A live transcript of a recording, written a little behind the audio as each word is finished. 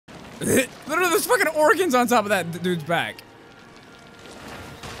Literally, there's fucking organs on top of that dude's back.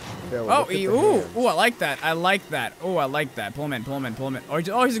 Yeah, well, ooh, I like that. I like that. Oh, I like that. Pull him in, pull him in, pull him in.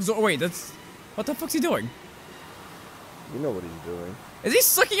 Oh, he's wait, that's... What the fuck's he doing? You know what he's doing. Is he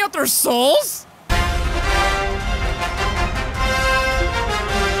sucking out their souls?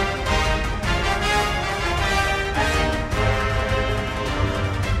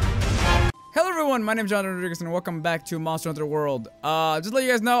 Hello everyone, my name is Jonathan Rodriguez and welcome back to Monster Hunter World. Just to let you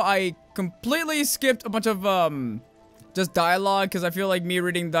guys know, I completely skipped a bunch of, just dialogue, because I feel like me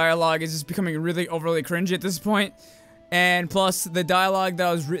reading dialogue is just becoming really overly cringy at this point. And plus, the dialogue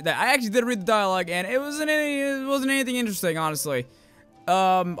that I actually did read the dialogue, and it wasn't anything interesting, honestly.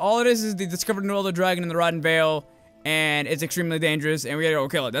 All it is they discovered an older dragon in the Rotten Vale, and it's extremely dangerous, and we gotta go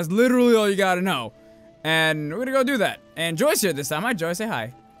kill it. That's literally all you gotta know. And we're gonna go do that. And Joy's here this time. Hi, Joy. Say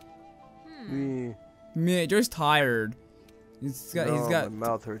hi. Me. Joy's tired. He's got. My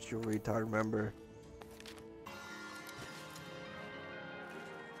mouth hurts, you retard. Remember.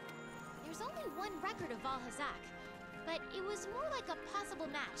 There's only one record of Valhazak, but it was more like a possible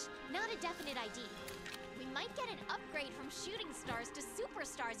match, not a definite ID. We might get an upgrade from shooting stars to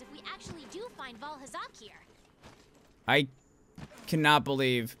superstars if we actually do find Valhazak here. I cannot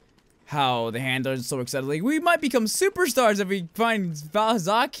believe how the handlers are so excited. Like, we might become superstars if we find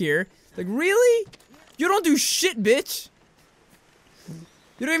Valhazak here. Like, really? You don't do shit, bitch.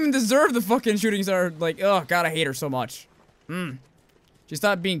 You don't even deserve the fucking shooting star. Like, oh god, I hate her so much. She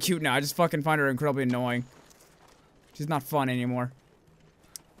stopped being cute now. I just fucking find her incredibly annoying. She's not fun anymore.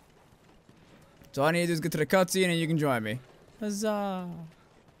 So all I need to do is get to the cutscene and you can join me. Huzzah.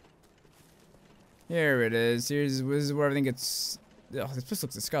 Here it is. This is where everything gets... Ugh, this place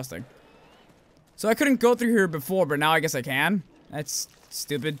looks disgusting. So I couldn't go through here before, but now I guess I can. That's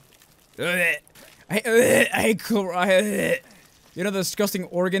stupid. I hate you know the disgusting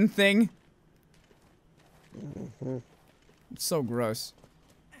organ thing? It's so gross.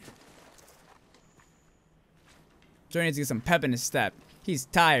 Joey needs to get some pep in his step. He's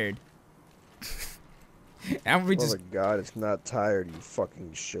tired. And we just... Oh my god, it's not tired, you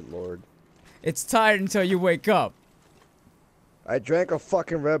fucking shitlord. It's tired until you wake up. I drank a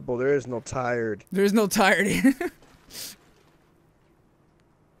fucking Red Bull. There is no tired. There is no tired here.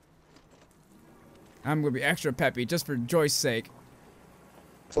 I'm gonna be extra peppy just for Joy's sake.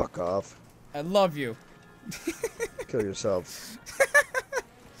 Fuck off. I love you. Kill yourself.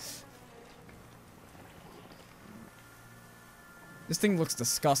 This thing looks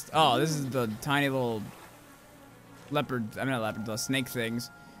disgusting. Oh, this is the tiny little leopard. I mean, not leopard, the snake things.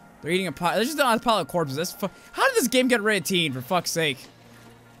 They're eating a pile. They're just on a pile of corpses. How did this game get rated teen, for fuck's sake?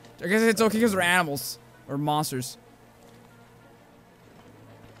 I guess it's okay because they're animals. Or monsters.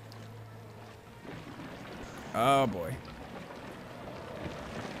 Oh boy.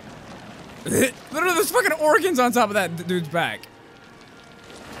 Literally, there's fucking organs on top of that dude's back.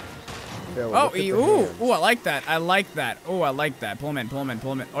 Yeah, well, ooh, I like that. I like that. Oh, I like that. Pull him in, pull him in,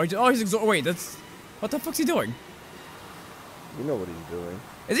 pull him in. Oh, he's wait, that's... What the fuck's he doing? You know what he's doing.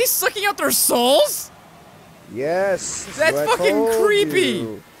 Is he sucking out their souls? Yes. That's fucking creepy.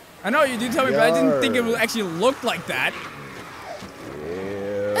 You. I know you do tell me, but I didn't think it would actually look like that.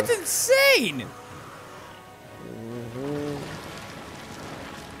 Yeah. That's insane.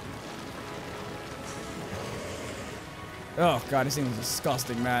 Oh god, this thing was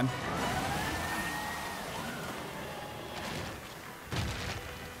disgusting, man.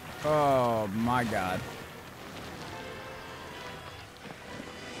 Oh my god.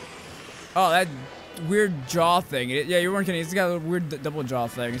 Oh, that weird jaw thing. Yeah, you weren't kidding. It's got a weird double jaw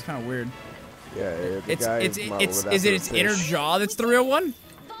thing. It's kind of weird. Yeah, is it its inner jaw that's the real one?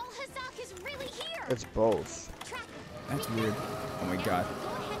 Valhazak is really here. It's both. That's weird. Oh my god.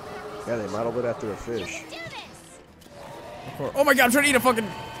 Yeah, they modeled it after a fish. Oh my god, I'm trying to eat a fucking...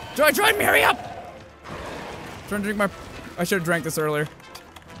 Joy, try and hurry up! I'm trying to drink my... I should have drank this earlier.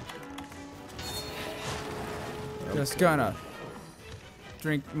 Okay. Just gonna...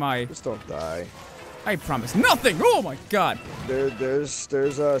 drink my... Just don't die. I promise nothing! Oh my god! There's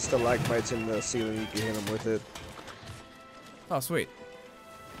stalagmites in the ceiling, you can hit them with it. Oh, sweet.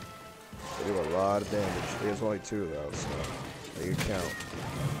 They do a lot of damage. There's only 2 though, so... you count.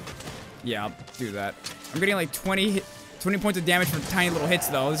 Yeah, I'll do that. I'm getting like 20 points of damage for tiny little hits,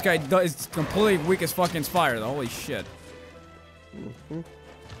 though. This guy is completely weak as fucking fire, though. Holy shit.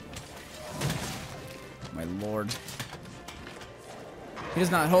 My lord. He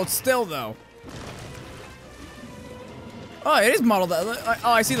does not hold still, though. Oh, it is modeled. Oh,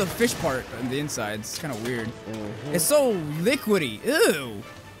 I see the fish part on the inside. It's kind of weird. It's so liquidy. Ew.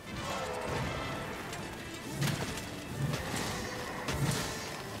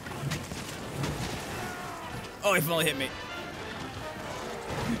 Oh, he finally hit me.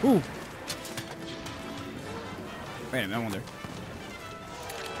 Ooh. Wait a minute, I wonder.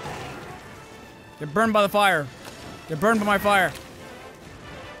 Get burned by the fire. Get burned by my fire.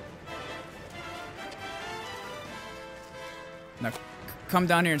 Now, come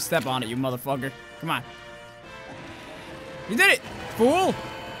down here and step on it, you motherfucker. Come on. You did it, fool!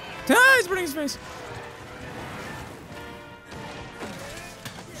 Ah, he's burning his face.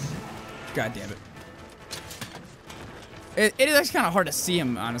 God damn it. It is actually kind of hard to see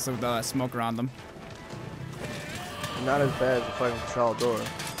him, honestly, with all that smoke around them. Not as bad as the fucking Traldor.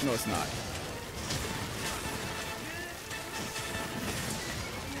 No, it's not.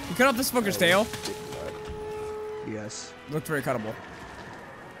 You cut off this fucker's tail? Yes. Looked very cuttable.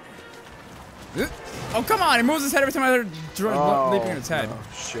 Oh, come on! He moves his head every time I hear leaping in its head. Oh,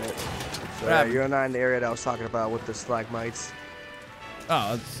 shit. So, yeah, you're not in the area that I was talking about with the stalagmites.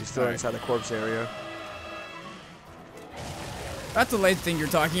 Oh, You're still inside the corpse area. That's the late thing you're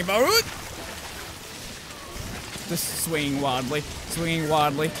talking about. Just swinging wildly. Swinging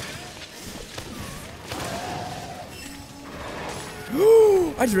wildly.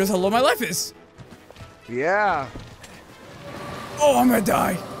 I just realized how low my life is. Yeah. Oh, I'm gonna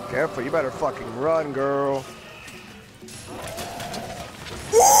die. Careful, you better fucking run, girl.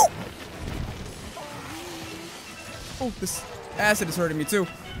 Oh, this acid is hurting me too.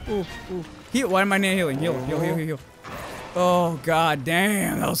 Ooh, ooh. Heal. Why am I not healing? Heal, heal, heal, heal, heal. Oh, god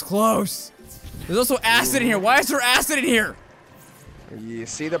damn, that was close. There's also acid in here. Why is there acid in here? You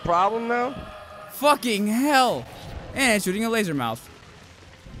see the problem now? Fucking hell. And it's shooting a laser mouth.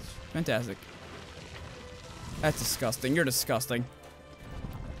 Fantastic. That's disgusting. You're disgusting.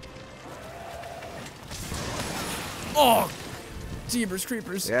 Oh, jeebers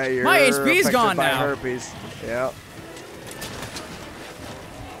creepers. Yeah, you're my HP's gone by now. Herpes. Yeah.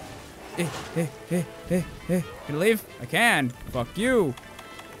 Can I leave? I can. Fuck you.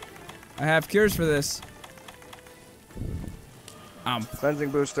 I have cures for this.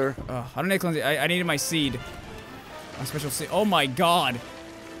 Cleansing booster. I don't need cleansing. I needed my seed. My special seed. Oh my god.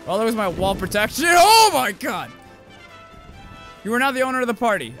 Oh, there was my wall protection. Oh my god. You are now the owner of the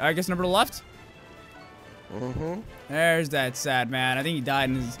party. I guess number left. There's that sad man. I think he died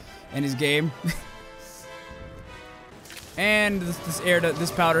in his game. And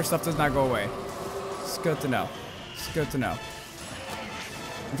this powder stuff does not go away. It's good to know. It's good to know.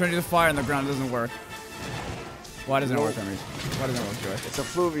 I'm trying to do the fire on the ground. It doesn't work. Why doesn't it work, Henry? Why doesn't it work, Joy? It's a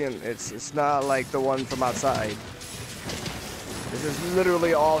fluvian. It's not like the one from outside. This is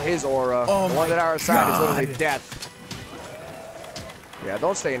literally all his aura. Oh the one that our side is literally death. Yeah,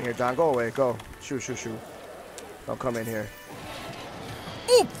 don't stay in here, Don. Go away. Go. Shoot, shoot, shoot. Don't come in here.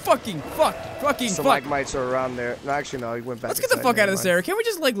 Oh, fucking fuck. Fucking fuck. Stalagmites are around there. No, actually, no. He went back. Let's get the fuck out of this area. Can't we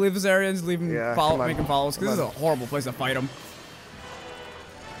just, like, leave this area and just leave him make him follow us? Because this is a horrible place to fight him.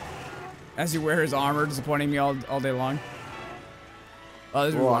 As you wear his armor, disappointing me all day long. Oh,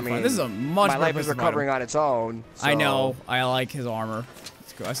 this is this is a much my life is recovering on its own. So. I know. I like his armor.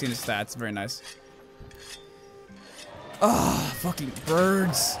 It's cool. I've seen his stats. Very nice. Ah, fucking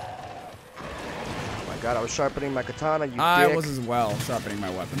birds. Oh my god, I was sharpening my katana, you I dick. was as well, sharpening my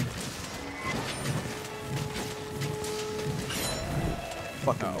weapon.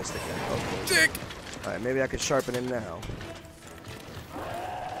 Fucking missed again. Okay. Dick! Alright, maybe I could sharpen it now.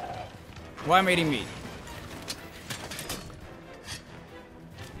 Why am I eating meat?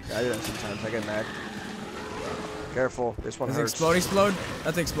 Yeah, I do that sometimes. I get mad. Careful, this one hurts. Does it explode?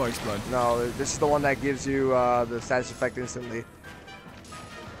 That's explode. No, this is the one that gives you the status effect instantly.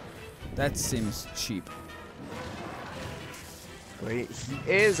 That seems cheap. He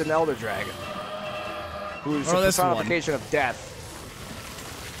is an Elder Dragon. Who's a personification of death.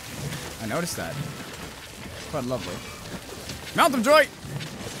 I noticed that. Quite lovely. Mount them, Joy!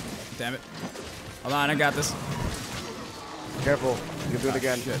 Damn it. Hold on, I got this. Careful, you can do it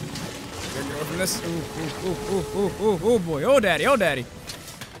again. Shit. Get away from this. Ooh, boy. Oh, daddy, oh, daddy.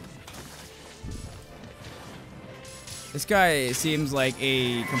 This guy seems like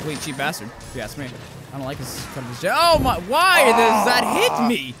a complete cheap bastard, if you ask me. I don't like his cut of his jet. Oh my, why does that hit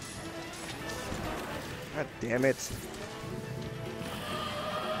me? God damn it.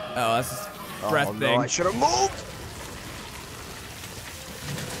 Oh, that's his breath thing. No, I should have moved.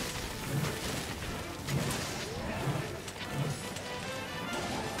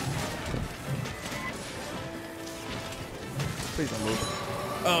 Please don't move.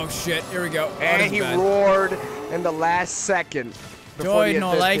 Oh shit, here we go. And he roared in the last second. Joy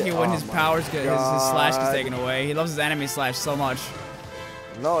don't like it when his powers get his slash gets taken away. He loves his enemy slash so much.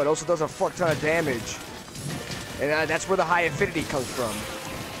 No, it also does a fuck ton of damage. And that's where the high affinity comes from.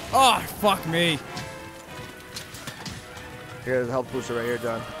 Oh, fuck me. Here's a health booster right here,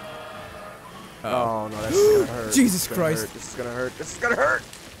 John. Oh, no, that's gonna hurt. Jesus Christ. This is gonna hurt. This is gonna hurt.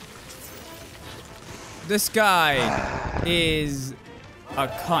 This guy is a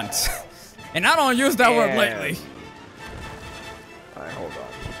cunt. And I don't use that word lately. Alright, hold on.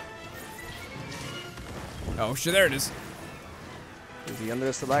 Oh shit, there it is. Is he under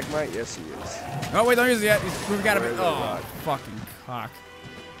the stalagmite? Yes, he is. Oh wait, don't use it yet. We've got to be. Where's the Oh, rock? fucking cock.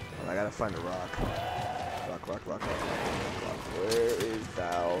 I gotta find a rock. Rock. Where is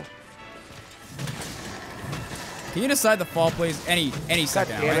thou? Can you decide the fall, please? Any God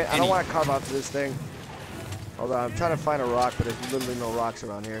second. damn Right? it! I don't want to carve out to this thing. Hold on, I'm trying to find a rock, but there's literally no rocks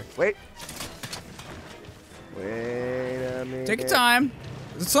around here. Wait a minute. Take your time.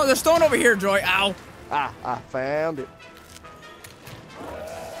 There's stone over here, Joy. Ow. I found it.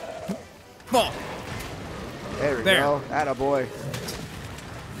 Fall. There we go. Attaboy.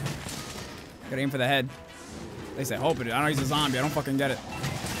 Gotta aim for the head. At least I hope it is. I don't use a zombie. I don't fucking get it.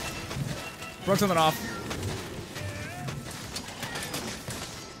 Broke something off.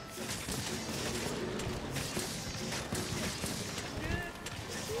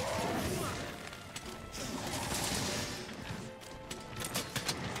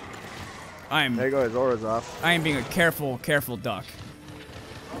 There you go, his aura's off. I am being a careful duck.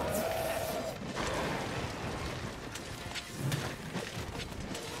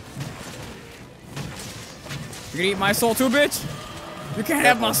 You gonna eat my soul too, bitch? You can't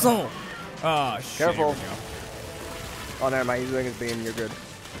have my soul. Oh, shit. Careful. Here we go. Oh, never mind. He's doing his beam. You're good.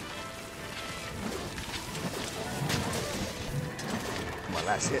 Come on,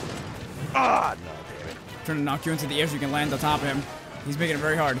 last hit. Ah, no, damn it. I'm trying to knock you into the air so you can land on top of him. He's making it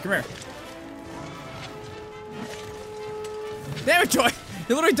very hard. Come here. Damn it, Joy!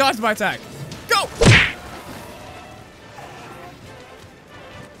 He literally dodged my attack. Go!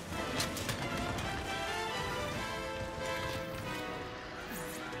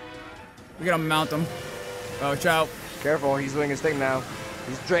 We gotta mount him. Oh, chow. Careful, he's doing his thing now.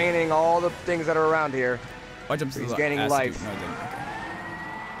 He's draining all the things that are around here. Oh, jumps He's gaining life. No, I didn't. Okay.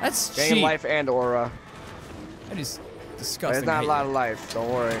 That's Gaining cheap. life and aura. That is disgusting. There's not a lot of life,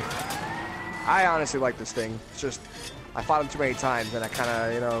 don't worry. I honestly like this thing. It's just, I fought him too many times and I kind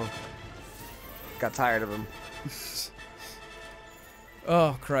of, you know, got tired of him.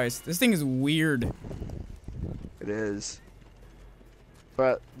 Oh, Christ. This thing is weird. It is.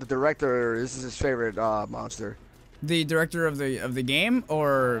 But the director, this is his favorite monster. The director of the game,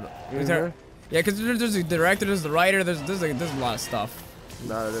 or is there? Yeah, because there's the director, there's the writer, there's a lot of stuff.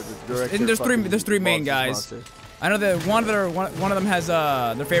 No, the director. And there's three main guys. Monster. I know that one of them has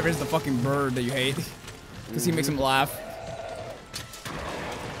their favorite is the fucking bird that you hate, because he makes them laugh.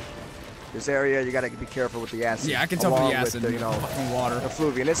 This area, you gotta be careful with the acid. Yeah, I can tell from the acid. With the, you know, fucking water. The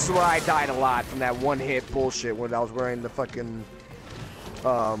fluvian. This is where I died a lot from that one hit bullshit when I was wearing the fucking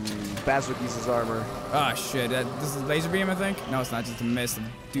Basilisk's armor. Oh shit! This is laser beam, I think. No, it's not. Just a mist, a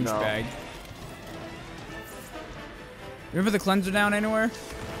douchebag. No. You ever put the cleanser down anywhere?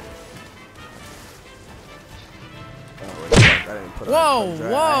 Oh, wait, I didn't put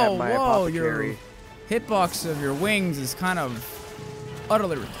whoa! Your hitbox of your wings is kind of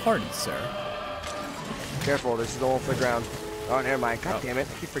utterly retarded, sir. Careful, this is the one for the ground. Oh, never mind. God damn it,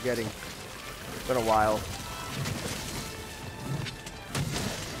 I keep forgetting. It's been a while.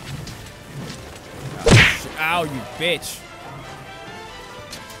 Ow, you bitch.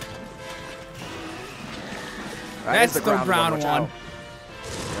 That's the brown one.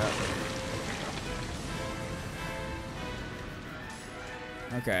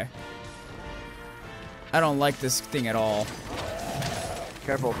 Yeah. Okay. I don't like this thing at all.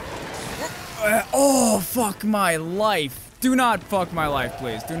 Careful. Oh, fuck my life. Do not fuck my life,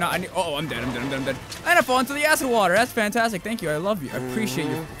 please. Do not. Oh, I'm dead. I'm dead. And I fall into the acid water. That's fantastic. Thank you. I love you. I appreciate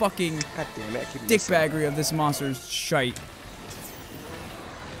your fucking dickbaggery of this monster's shite.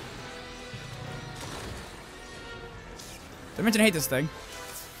 Did I mention I hate this thing?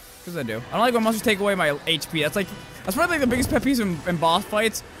 Because I do. I don't like when monsters take away my HP. That's probably like the biggest pet peeve in boss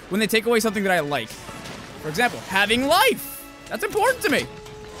fights, when they take away something that I like. For example, having life. That's important to me.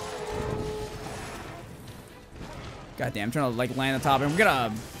 Goddamn, I'm trying to like land on top of him. We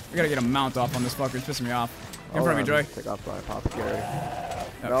gotta get a mount off on this fucker. It's pissing me off. Get in front of me, Joy. Take off my apothecary.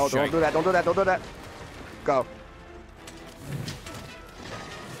 Oh, no, shite. don't do that. Don't do that. Don't do that. Go.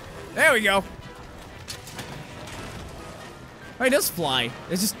 There we go. Oh, he does fly.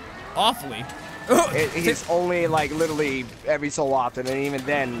 It's just awfully. He's only like literally every so often, and even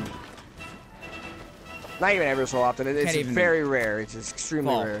then, not even every so often. It's very rare. It's just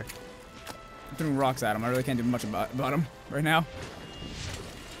extremely rare. I'm throwing rocks at him. I really can't do much about him right now.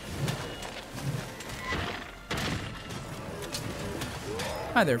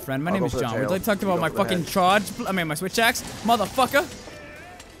 Hi there, friend. My I'll name go is for the John. Would you tail. like to talk You about go my for the fucking head. charge? I mean, my switch axe? Motherfucker!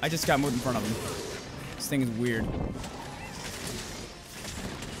 I just got moved in front of him. This thing is weird.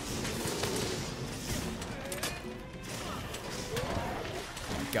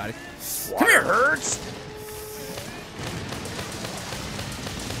 Got it. Come here! Hurts.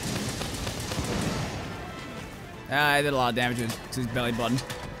 Ah, I did a lot of damage to his belly button.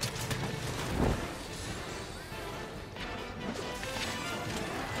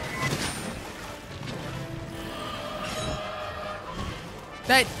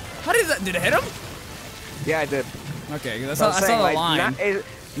 That, how did that, did it hit him? Yeah, I did. Okay, 'cause So I I'm saw saying, the like, line.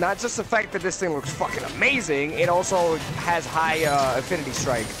 not just the fact that this thing looks fucking amazing, it also has high affinity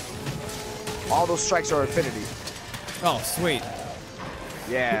strike. All those strikes are affinity. Oh, sweet.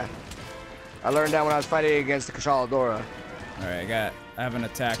 Yeah. I learned that when I was fighting against the Kashaladora. Alright, I have an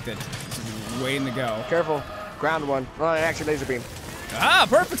attack that's waiting to go. Careful. Ground one. Well, actually, laser beam. Ah,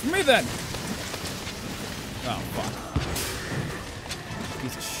 perfect for me then! Oh, fuck.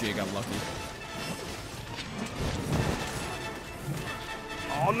 Piece of shit, got lucky.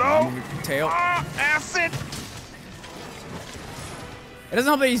 Oh no! Tail. Ah, acid! It doesn't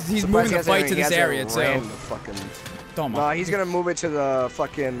help that he's moving the fight to this area, too. Fucking... Don't No, mind. he's gonna move it to the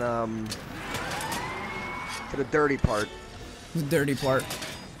fucking, to the dirty part. The dirty part.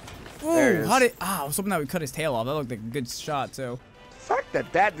 There it Ooh, is. how did... Ah, I was hoping that would cut his tail off. That looked like a good shot, too. The fact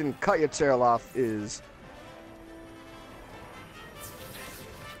that that didn't cut your tail off is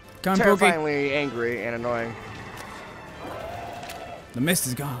Come on, Pookie. terrifyingly angry and annoying. The mist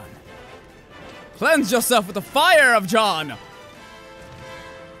is gone. Cleanse yourself with the fire of John!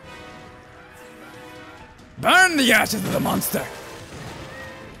 Burn the ashes of the monster!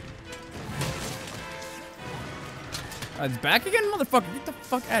 It's back again, motherfucker. Get the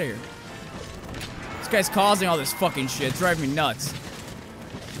fuck out of here. This guy's causing all this fucking shit. It's driving me nuts.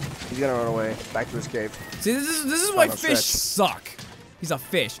 He's gonna run away. Back to his cave. See, this is why Final fish stretch. suck. He's a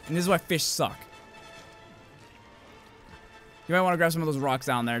fish, and this is why fish suck. You might want to grab some of those rocks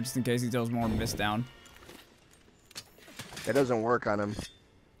down there, just in case he throws more mist down. It doesn't work on him.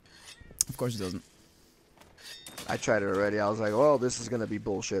 Of course he doesn't. I tried it already. I was like, well, this is gonna be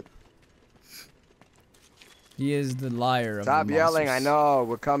bullshit. He is the liar of Stop the yelling. I monsters. know.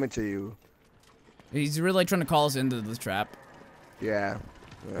 We're coming to you. He's really trying to call us into this trap. Yeah.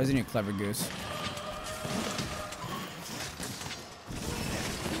 Isn't he a clever goose?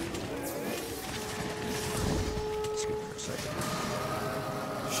 Skip for a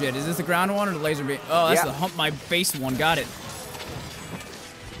second. Shit, is this the ground one or the laser beam? Oh, that's Yeah. the hump my face one. Got it.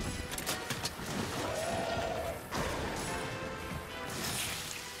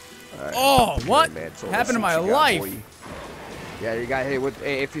 Alright. Oh, what Man, so happened to let's my see what you got, life? boy. Yeah, you got hit with.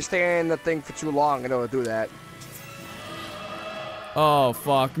 If you stay in the thing for too long, it'll do that. Oh,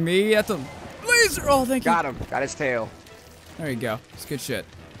 fuck me. At the laser. Oh, thank you. Got him. Got his tail. There you go. It's good shit.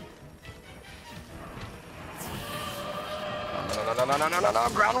 No.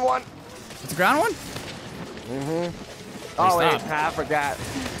 Ground one. It's the ground one? Oh, wait. stop. I forgot.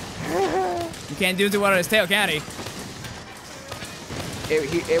 You can't do it out of his tail, can he?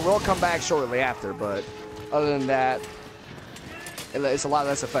 It will come back shortly after, but other than that, it's a lot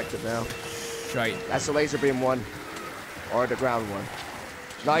less effective now. Right. That's the laser beam one, or the ground one.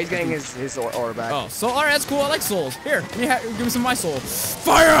 No, he's getting his aura back. Oh, soul. Alright, that's cool. I like souls. Here, give me some of my soul.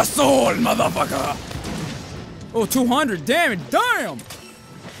 Fire soul, motherfucker! Oh, 200 damage. Damn!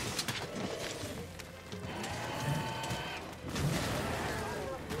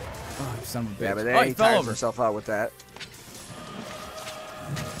 Oh, you son of a bitch. Yeah, but Oh, then he he fell tires over. himself out with that.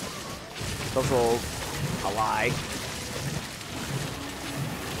 Also, a lie.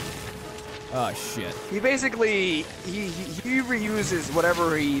 Oh, shit. He basically he reuses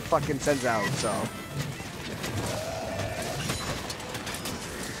whatever he fucking sends out. So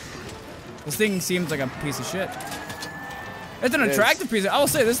This thing seems like a piece of shit. It's an It is. attractive piece of, I will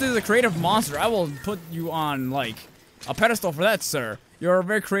say, this is a creative monster. I will put you on, like, a pedestal for that, sir. You're a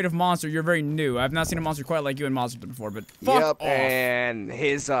very creative monster. You're very new. I've not seen a monster quite like you in Monster Hunter before, but fuck yep, off. and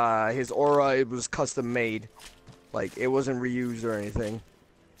his aura, it was custom made, like it wasn't reused or anything.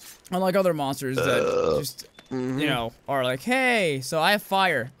 Unlike other monsters that just, you know, are like, hey, so I have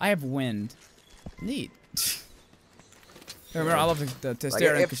fire. I have wind. Neat. Remember, I love to Like,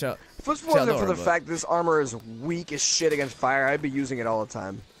 stare if at the it wasn't for the but- fact this armor is weak as shit against fire, I'd be using it all the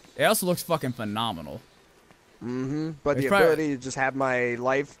time. It also looks fucking phenomenal. But It's the probably- ability to just have my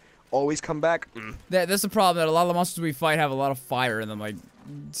life always come back. That's the problem, that a lot of the monsters we fight have a lot of fire in them. Like,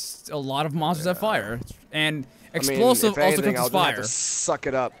 a lot of monsters have fire. And explosive I mean, if also anything, comes I'll with just have fire. to suck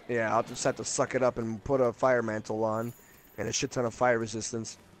it up. Yeah, I'll just have to suck it up and put a fire mantle on, And a shit ton of fire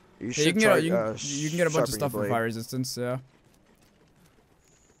resistance. You Yeah, you can get a bunch of stuff for fire resistance, yeah.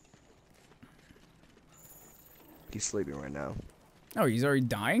 He's sleeping right now. Oh, he's already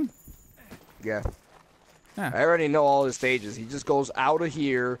dying? Yeah. Huh. I already know all his stages. He just goes out of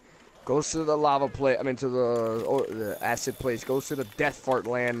here, goes to the lava place, to the acid place, goes to the death fart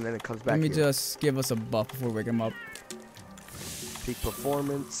land, and then it comes back Let me here. just give us a buff before we wake him up. Peak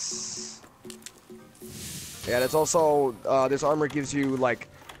performance. Yeah, that's also, this armor gives you, like,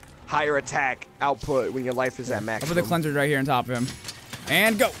 higher attack output when your life is at max. I'll put the cleanser right here on top of him.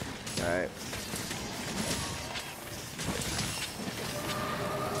 And go! Alright.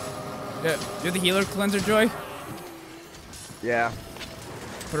 Yeah, you have the healer cleanser, Joy? Yeah.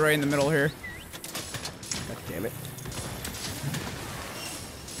 Put it right in the middle here. God damn it.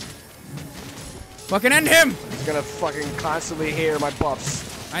 Fucking end him! He's gonna fucking constantly hear my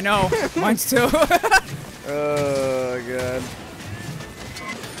buffs. I know. Mine's too. Oh, God.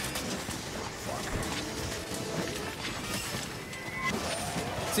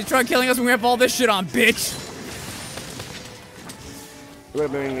 See, try killing us when we have all this shit on, bitch! It would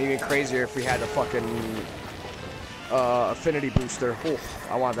have been even crazier if we had the fucking affinity booster. Oh,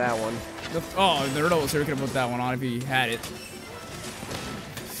 I want that one. Oh, the Riddle was here. We could have put that one on if he had it. Yeah.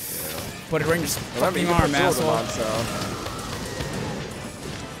 Put it right in your fucking you arm, put asshole. on, so.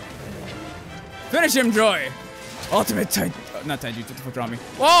 Finish him, Joy! Ultimate Titan. Not Taijutsu, what the fuck around me?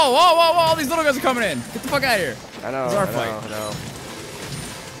 Whoa, whoa, whoa, whoa! All these little guys are coming in. Get the fuck out of here. I know. It's our I fight. know.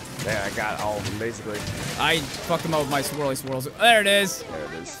 Yeah, I got all of them, basically. I fucked him up with my swirly swirls. There it is. There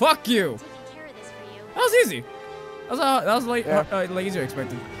it is. Fuck you. Taking care of this for you. That was easy. That was like, Yeah. like easier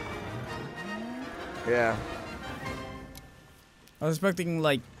expected. Yeah. I was expecting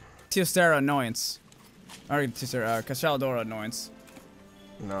like Teostera annoyance. Or Teostera, Cashaldora annoyance.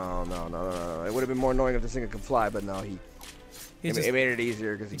 No. It would have been more annoying if this thing could fly, but no, it made it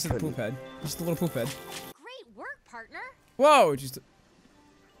easier because he He's just a couldn't. poop head. Just a little poop head. Great work, partner. Whoa, just.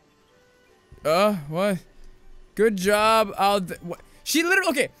 What? Good job out there. She literally,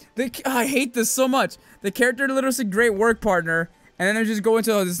 okay, I hate this so much. The character literally said, great work, partner. And then they just go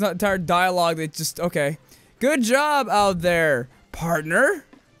into this entire dialogue that just, okay. Good job out there, partner.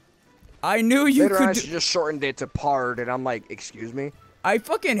 I knew you Later could on, she just shortened it to pard, and I'm like, excuse me? I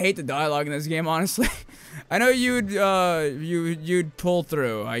fucking hate the dialogue in this game, honestly. I know you'd pull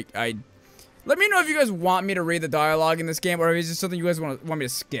through. Let me know if you guys want me to read the dialogue in this game, or if it's just something you guys want me to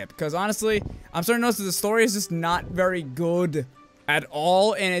skip. Because honestly, I'm starting to notice that the story is just not very good at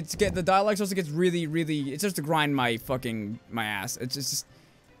all, and the dialogue also gets really, it's just to grind my ass. It's just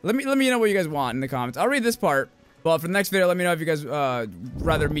let me know what you guys want in the comments. I'll read this part, but for the next video, let me know if you guys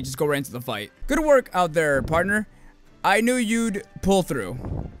rather me just go right into the fight. Good work out there, partner. I knew you'd pull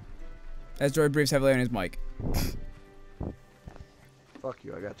through. As Joy breathes heavily on his mic. Fuck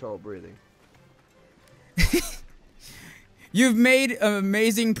you, I got trouble breathing. You've made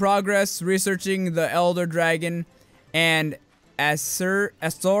amazing progress researching the Elder Dragon, and Azora?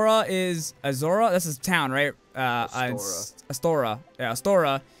 That's his town, right? Astora. Yeah,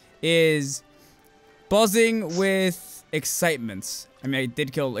 Astora is buzzing with excitements. I mean, I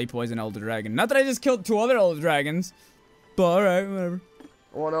did kill a poison Elder Dragon. Not that I just killed 2 other Elder Dragons, but alright, whatever.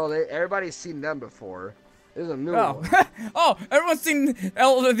 Well, no, everybody's seen them before. There's a new Oh, one. oh! Everyone's seen these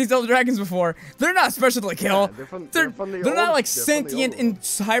Elder Dragons before. They're not special to kill. Yeah, they're not like sentient and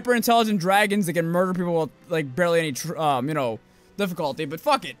hyper intelligent dragons that can murder people with like barely any difficulty. But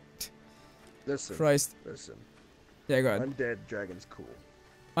fuck it. Listen. Christ. Listen. Yeah, go ahead. Undead dragons cool.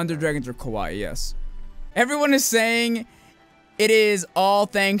 Undead dragons are kawaii. Yes. Everyone is saying it is all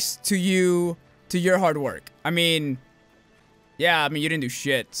thanks to you, to your hard work. I mean, yeah. I mean, you didn't do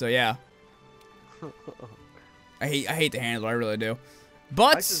shit. So yeah. I hate the handler, I really do.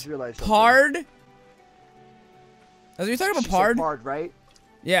 But Pard. Are you talking about Pard? Pard, right?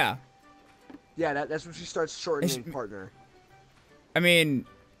 Yeah. Yeah, that's when she starts shortening partner. I mean,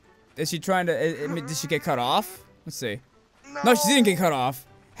 is she trying to? Did she get cut off? Let's see. No, she didn't get cut off.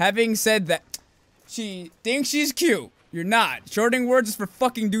 Having said that, she thinks she's cute. You're not. Shortening words is for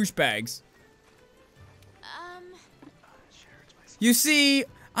fucking douchebags. You see,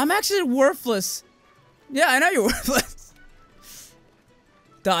 I'm actually worthless. Yeah, I know you're worthless. ...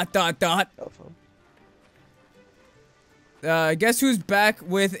 Guess who's back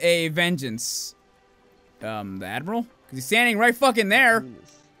with a vengeance? The Admiral? 'Cause he's standing right fucking there.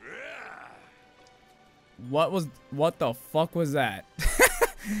 What the fuck was that?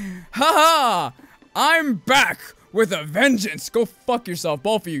 Haha! I'm back with a vengeance. Go fuck yourself,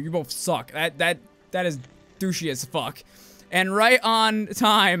 both of you. You both suck. That is douchey as fuck. And right on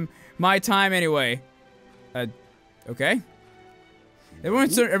time, my time anyway. Okay.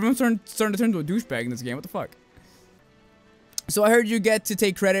 Everyone's starting to turn into a douchebag in this game. What the fuck? So I heard you get to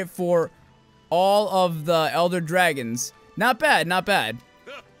take credit for all of the Elder Dragons. Not bad, not bad.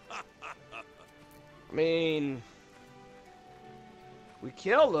 I mean, we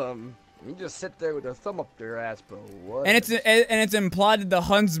killed them. You just sit there with a thumb up their ass, bro. What? And it's implied that the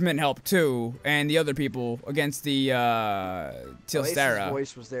Huntsmen helped too, and the other people against the Tilstera. Ace's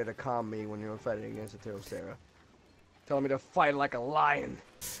voice was there to calm me when you were fighting against the Tilstera, telling me to fight like a lion.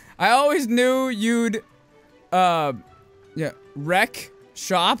 I always knew you'd, wreck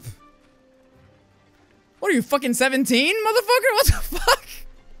shop. What are you, fucking 17, motherfucker? What the fuck?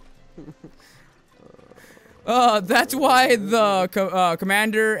 That's why the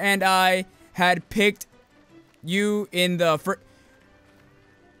commander and I had picked you in the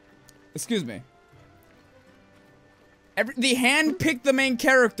Excuse me. The hand picked the main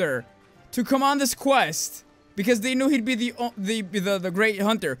character to come on this quest because they knew he'd be the great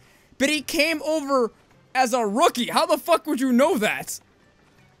hunter, but he came over as a rookie. How the fuck would you know that?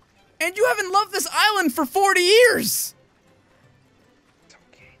 And you haven't loved this island for 40 years.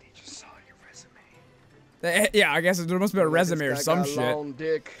 Yeah, I guess there must be a resume or some shit.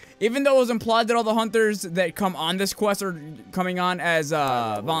 Dick. Even though it was implied that all the hunters that come on this quest are coming on as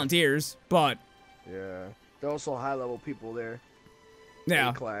volunteers, but yeah, there are also high-level people there. Yeah,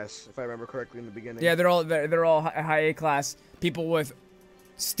 A class, if I remember correctly in the beginning. Yeah, they're all high A class people with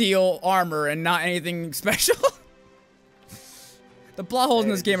steel armor and not anything special. The plot holes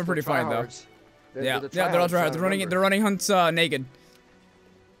in this game are pretty fine though. They're all tryhards. They're running hunts naked.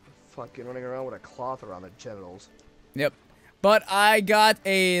 Fucking running around with a cloth around their genitals. Yep. But I got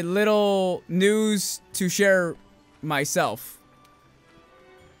a little news to share myself.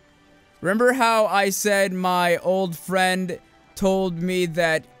 Remember how I said my old friend told me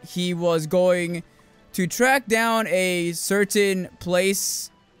that he was going to track down a certain place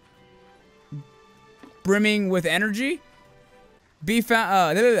brimming with energy?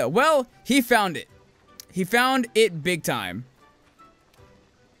 Well, he found it. He found it big time.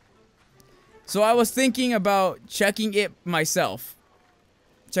 So I was thinking about checking it out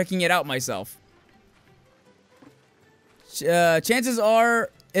myself. Chances are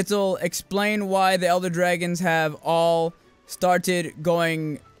it'll explain why the Elder Dragons have all started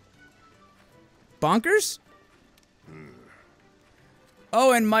going bonkers.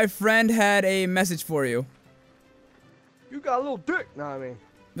 Oh, and my friend had a message for you. You got a little dick. No, I mean.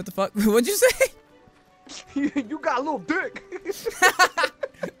 What the fuck? What'd you say? You got a little dick.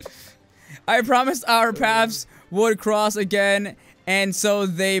 I promised our paths would cross again, and so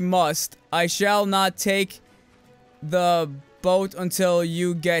they must. I shall not take the boat until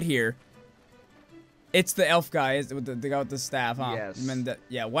you get here. It's the elf guy, the guy with the staff, huh? Yes.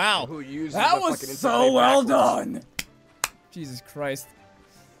 Yeah, wow. Who uses that was so well done. Jesus Christ.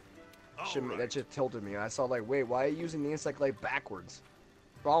 Right. That just tilted me. I saw like, wait, why are you using the insect light backwards?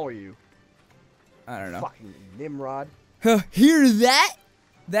 What's wrong with you? I don't know. Fucking Nimrod. Hear that?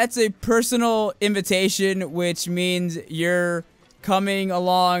 That's a personal invitation, which means you're coming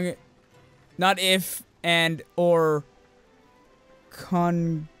along, not if and or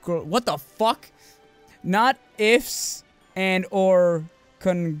what the fuck? Not ifs and or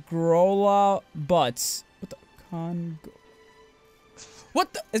congrola butts. What the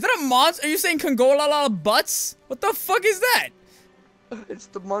What the? Is that a monster? Are you saying congola butts? What the fuck is that? It's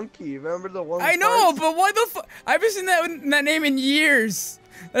the monkey. Remember the one? I know, but why the fuck? I haven't seen that name in years.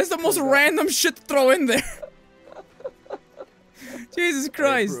 That's the most random shit to throw in there. Jesus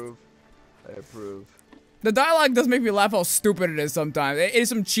Christ. I approve. The dialogue does make me laugh how stupid it is sometimes. It is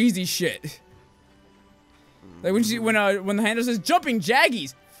some cheesy shit. Like when the handler says jumping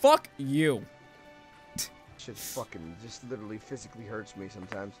jaggies, fuck you. Shit fucking just literally physically hurts me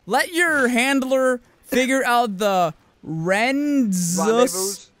sometimes. Let your handler figure out the rendezvous.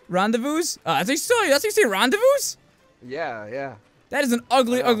 That's how you say rendezvous? Yeah. That is an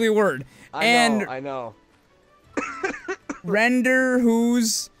ugly word. I know. Render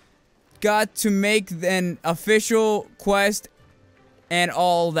who's got to make an official quest and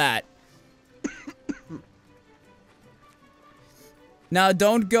all that. Now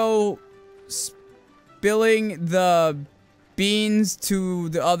don't go spilling the beans to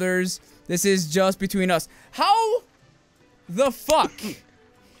the others. This is just between us. How the fuck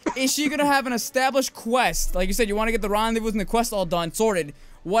is she gonna have an established quest? Like you said, you want to get the rendezvous and the quest all done, sorted,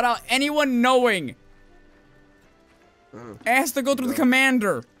 without anyone knowing. It has to go through the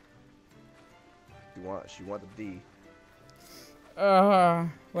commander. She want the D.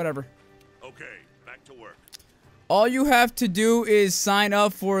 Whatever. Okay, back to work. All you have to do is sign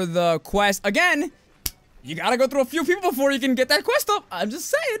up for the quest. Again, You gotta go through a few people before you can get that quest up. I'm just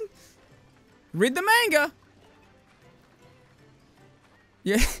saying. Read the manga.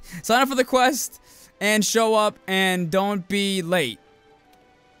 Yeah, sign up for the quest and show up and don't be late.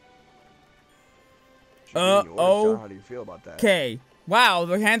 How do you feel about that? Okay. Wow,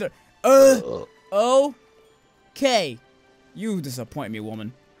 the handler. Okay. You disappoint me,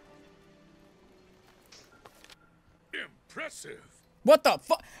 woman. Impressive. What the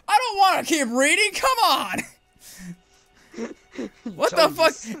fuck? I don't want to keep reading. Come on. What the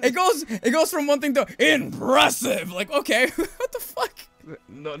fuck? It goes from one thing to impressive. Like, okay, what the fuck?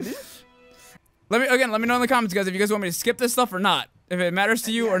 Nothing. Let me know in the comments, guys, if you guys want me to skip this stuff or not. If it matters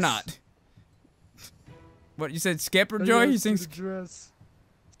to you or not. What, you said skip or Joy? You think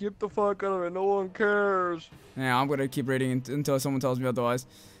skip the fuck out of it, no one cares. Yeah, I'm gonna keep reading until someone tells me otherwise.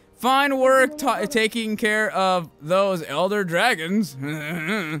 Fine work taking care of those elder dragons.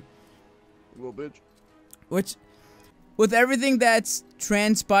 Little bitch. Which, with everything that's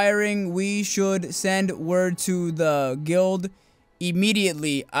transpiring, we should send word to the guild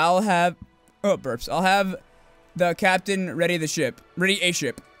immediately. I'll have the captain ready a ship. Ready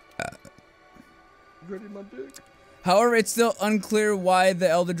my dick. However, it's still unclear why the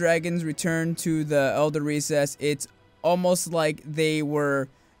elder dragons returned to the elder recess. It's almost like they were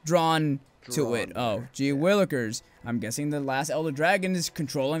drawn to it. Oh, gee willikers. I'm guessing the last elder dragon is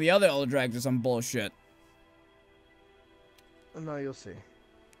controlling the other elder dragons or some bullshit. No, you'll see.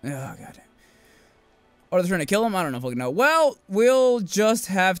 Oh, god. Or they're trying to kill him? I don't know if I know. Well, we'll just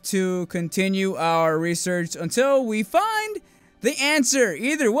have to continue our research until we find the answer.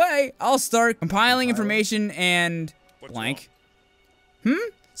 Either way, I'll start compiling information and blank.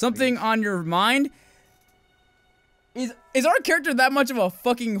 Something on your mind? Is our character that much of a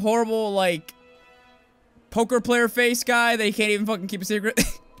fucking horrible, like, poker player face guy that he can't even fucking keep a secret?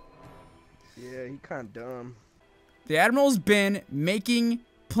 Yeah, he kinda dumb. The Admiral's been making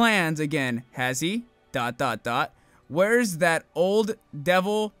plans again, has he? ... Where's that old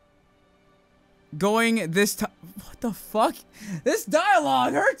devil going this time? What the fuck? This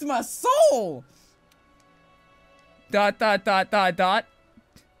dialogue hurts my soul! ...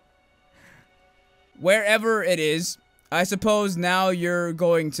 Wherever it is, I suppose now you're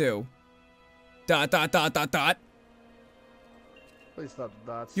going to... ... Please stop the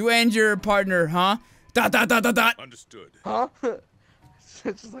dots. You and your partner, huh? ... Understood. Huh?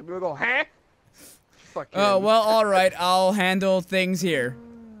 It's just like we'll go, huh? Fuck Oh, well, alright, I'll handle things here.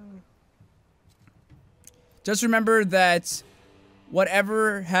 Just remember that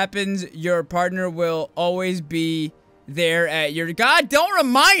whatever happens, your partner will always be there at your... God, don't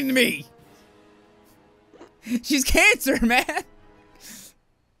remind me! She's cancer, man!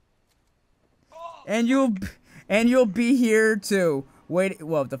 And you'll be here too. Wait,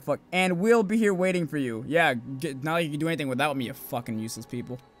 what the fuck? And we'll be here waiting for you. Yeah, not like you can do anything without me, you fucking useless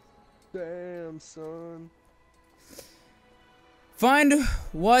people. Damn, son. Find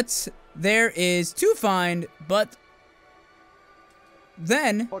what there is to find, but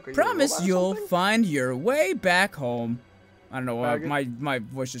then promise you'll find your way back home. I don't know why my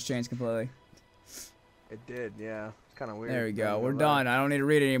voice just changed completely. It did, yeah. It's kind of weird. There we go. We're done. I don't need to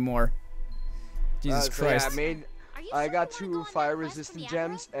read it anymore. Jesus Christ. Yeah, I got 2 fire resistant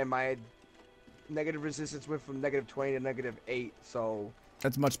gems, and my negative resistance went from -20 to -8, so...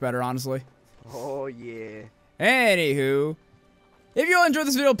 That's much better, honestly. Oh, yeah. Anywho, if you all enjoyed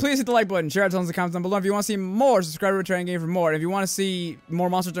this video, please hit the like button, share it, tons of comments down below. If you want to see more, subscribe to Return Game for more. And if you want to see more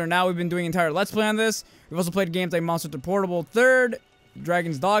Monster Hunter Now, we've been doing entire Let's Play on this. We've also played games like Monster Hunter Portable 3rd,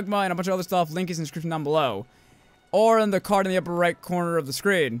 Dragon's Dogma, and a bunch of other stuff. Link is in the description down below. Or in the card in the upper right corner of the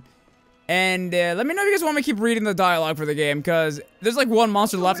screen. And let me know if you guys want me to keep reading the dialogue for the game, because there's like 1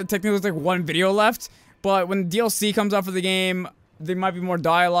 monster left, and technically there's like 1 video left. But when DLC comes out for the game, there might be more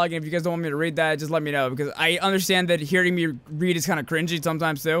dialogue, and if you guys don't want me to read that, just let me know, because I understand that hearing me read is kind of cringy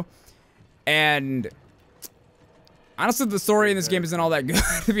sometimes too. And honestly, the story in this game isn't all that good,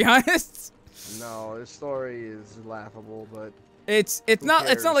 to be honest. No, the story is laughable, but it's not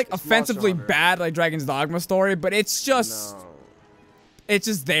like it's offensively bad like Dragon's Dogma story, but it's just it's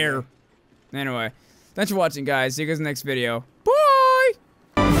just there. Anyway, thanks for watching, guys. See you guys in the next video.